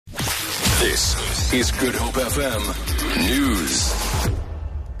This is Good Hope FM News.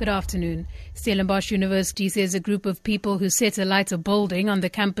 Good afternoon. Stellenbosch University says a group of people who set alight a building on the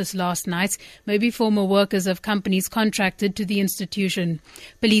campus last night may be former workers of companies contracted to the institution.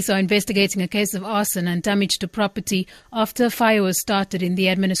 Police are investigating a case of arson and damage to property after a fire was started in the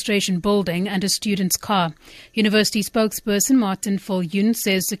administration building and a student's car. University spokesperson Martin Viljoen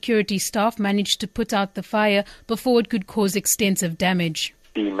says security staff managed to put out the fire before it could cause extensive damage.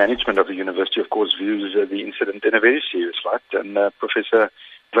 The management of the university, of course, views the incident in a very serious light, and Professor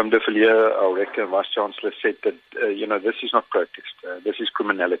Wim de Villiers, our rector and vice-chancellor, said that, this is not protest, this is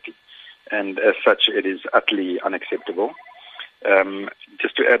criminality, and as such it is utterly unacceptable.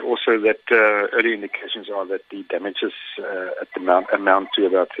 Just to add also that early indications are that the damages at the amount to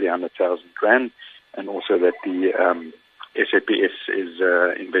about 300,000 rand, and also that the SAPS is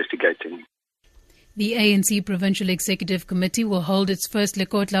investigating. The ANC Provincial Executive Committee will hold its first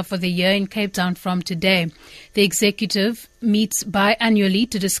Lekotla for the year in Cape Town from today. The executive meets biannually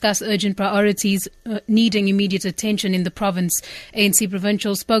to discuss urgent priorities needing immediate attention in the province. ANC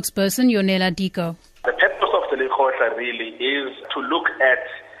Provincial spokesperson Yonela Diko. The purpose of the Lekotla really is to look at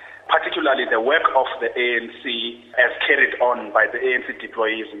particularly the work of the ANC as carried on by the ANC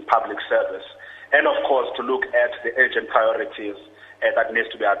deployees in public service, and of course to look at the urgent priorities that needs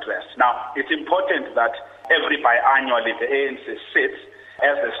to be addressed. Now, it's important that every biannually the ANC sits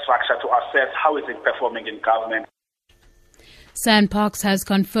as a structure to assess how is it performing in government. Sandparks has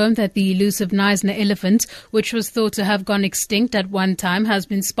confirmed that the elusive Knysna elephant, which was thought to have gone extinct at one time, has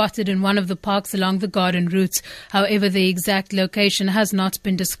been spotted in one of the parks along the garden route. However, the exact location has not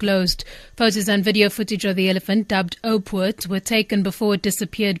been disclosed. Photos and video footage of the elephant, dubbed Oopwood, were taken before it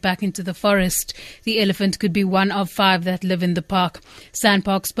disappeared back into the forest. The elephant could be one of 5 that live in the park.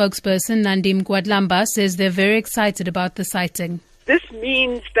 Sandpark spokesperson Nandim Gwadlamba says they're very excited about the sighting. This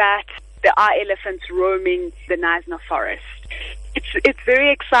means that there are elephants roaming the Knysna forest. It's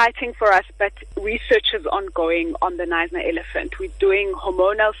very exciting for us, but research is ongoing on the Knysna elephant. We're doing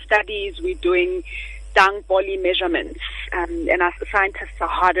hormonal studies, we're doing dung body measurements, and our scientists are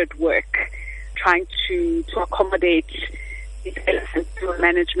hard at work trying to accommodate these elephants to a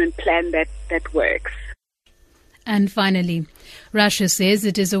management plan that works. And finally, Russia says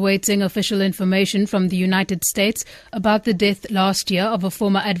it is awaiting official information from the United States about the death last year of a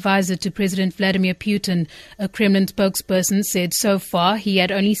former advisor to President Vladimir Putin. A Kremlin spokesperson said so far he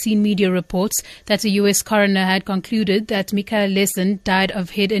had only seen media reports that a U.S. coroner had concluded that Mikhail Lesin died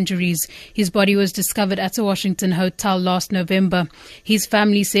of head injuries. His body was discovered at a Washington hotel last November. His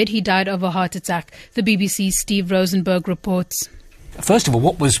family said he died of a heart attack. The BBC's Steve Rosenberg reports. First of all,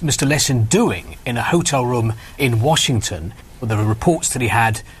 what was Mr. Lesin doing in a hotel room in Washington? Well, there are reports that he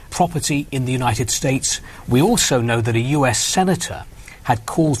had property in the United States. We also know that a US senator had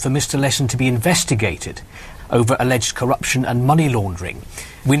called for Mr. Lesin to be investigated over alleged corruption and money laundering.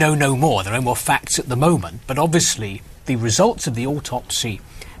 We know no more. There are no more facts at the moment. But obviously, the results of the autopsy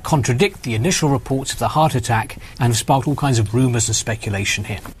contradict the initial reports of the heart attack and have sparked all kinds of rumours and speculation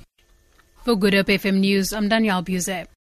here. For Good Hope FM News, I'm Danielle Buzet.